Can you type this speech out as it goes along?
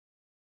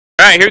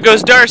Alright, here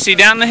goes Darcy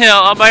down the hill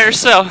all by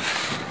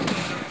herself.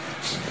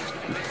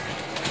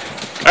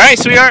 Alright,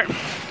 sweetheart.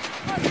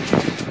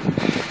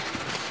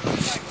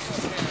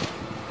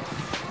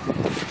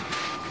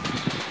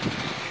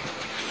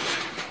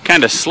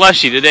 Kind of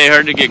slushy today,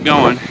 hard to get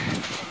going.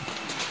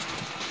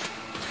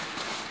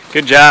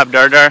 Good job,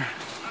 Dardar.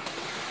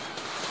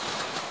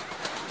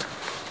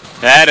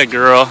 Atta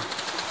girl.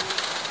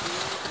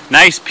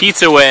 Nice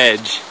pizza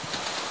wedge.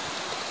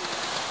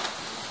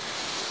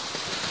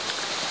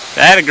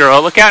 Atta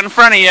girl, look out in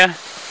front of you.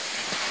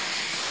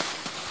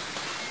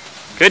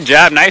 Good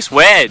job, nice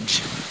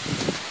wedge.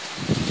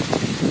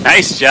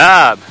 Nice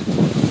job.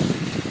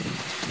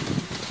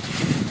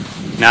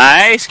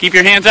 Nice, keep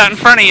your hands out in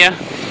front of you.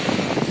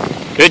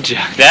 Good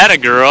job, atta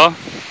girl.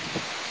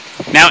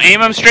 Now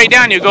aim them straight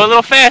down, you'll go a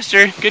little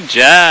faster. Good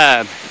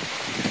job.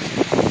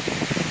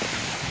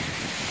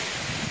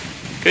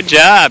 Good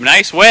job,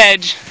 nice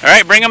wedge.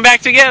 Alright, bring them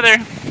back together.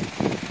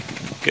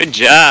 Good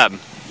job.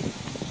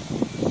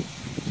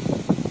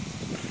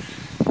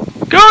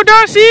 Go,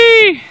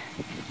 Darcy!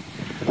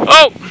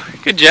 Oh,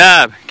 good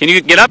job. Can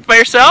you get up by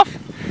yourself?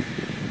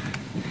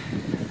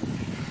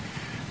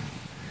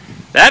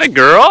 That a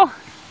girl?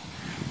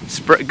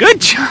 Good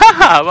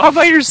job! All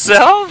by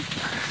yourself?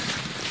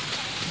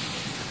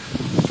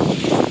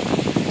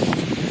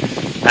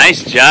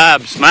 Nice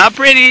job. Smile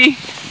pretty.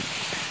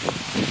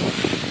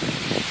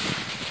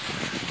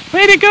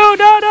 Way to go,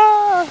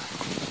 Dada!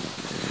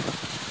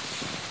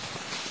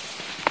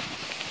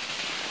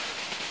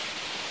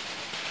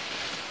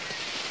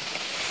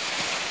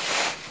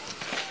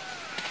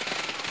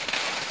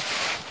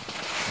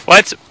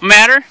 What's the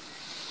matter?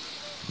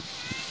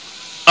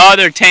 Oh,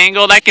 they're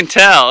tangled? I can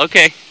tell.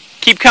 Okay.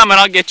 Keep coming,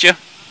 I'll get you.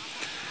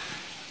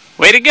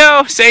 Way to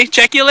go. Say,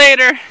 check you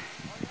later.